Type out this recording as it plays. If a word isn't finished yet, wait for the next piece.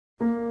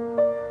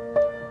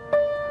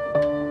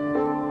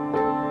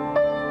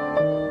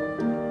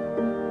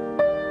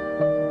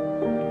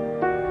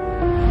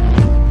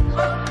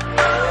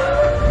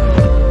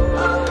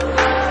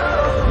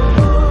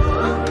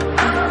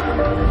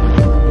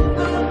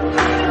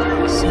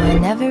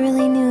never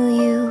really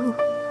knew you.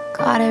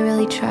 God, I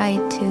really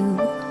tried to.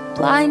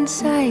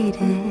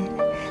 Blindsided,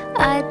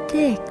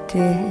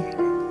 addicted.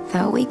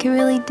 Thought we could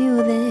really do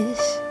this,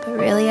 but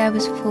really I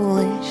was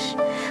foolish.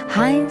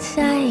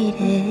 Hindsight,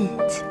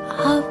 it's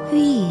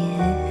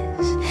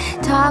obvious.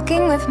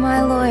 Talking with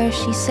my lawyer,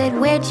 she said,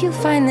 where'd you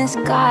find this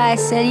guy? I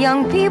said,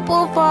 young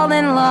people fall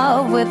in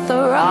love with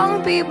the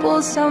wrong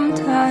people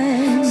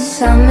sometimes.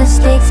 Some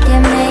mistakes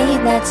get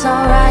made, that's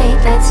alright,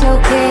 that's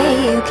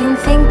okay. You can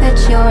think that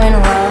you're in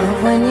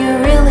love when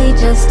you're really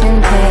just in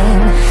pain.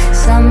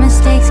 Some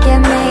mistakes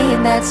get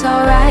made, that's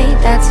alright,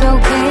 that's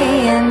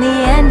okay. In the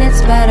end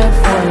it's better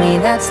for me,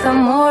 that's the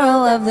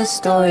moral of the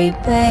story,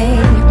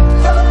 babe.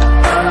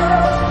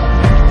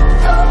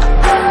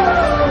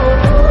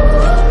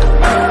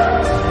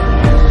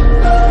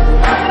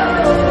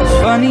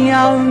 Funny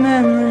how a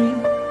memory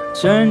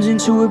turns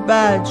into a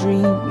bad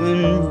dream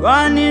when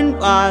running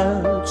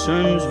wild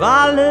turns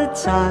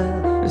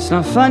volatile. It's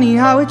not funny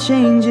how it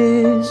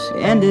changes.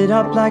 Ended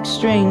up like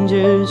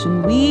strangers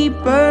and we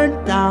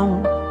burned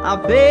down our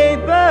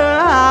paper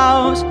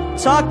house.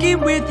 Talking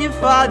with your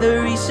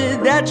father, he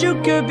said that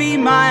you could be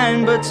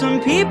mine. But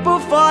some people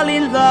fall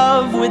in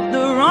love with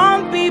the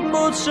wrong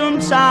people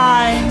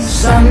sometimes.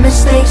 Some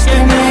mistakes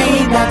get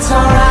made, that's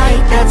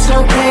alright, that's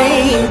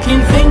okay. You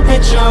can think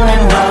that you're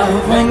in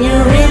love when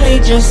you're really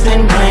just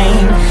in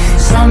pain.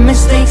 Some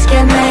mistakes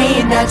get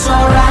made, that's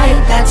alright,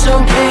 that's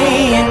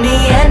okay. In the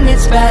end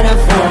it's better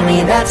for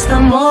me, that's the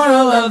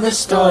moral of the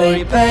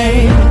story,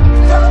 babe.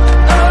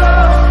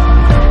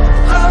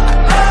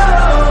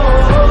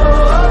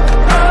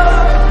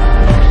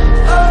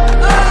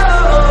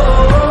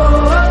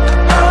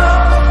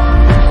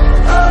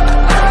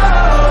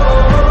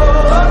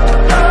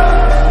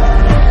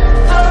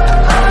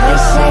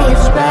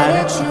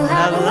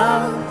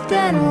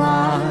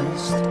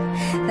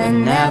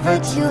 Never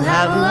to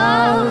have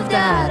loved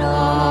at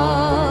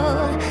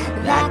all.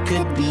 That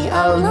could be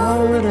a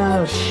load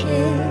of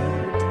shit,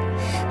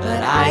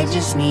 but I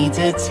just need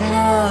to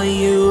tell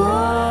you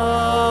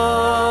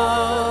all.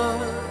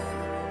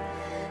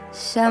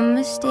 Some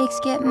mistakes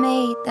get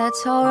made,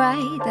 that's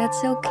alright,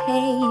 that's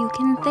okay. You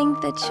can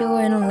think that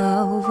you're in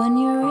love when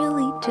you're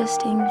really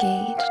just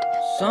engaged.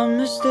 Some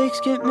mistakes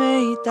get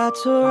made,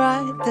 that's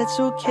alright, that's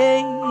okay.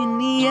 In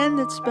the end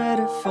it's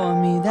better for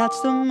me,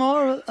 that's the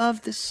moral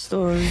of the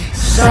story.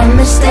 Some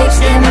mistakes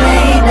get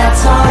made,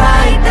 that's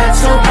alright,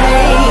 that's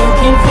okay. You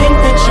can think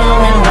that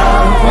you're in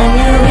love when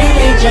you're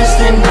really just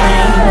in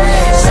pain.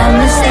 Some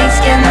mistakes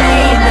get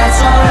made,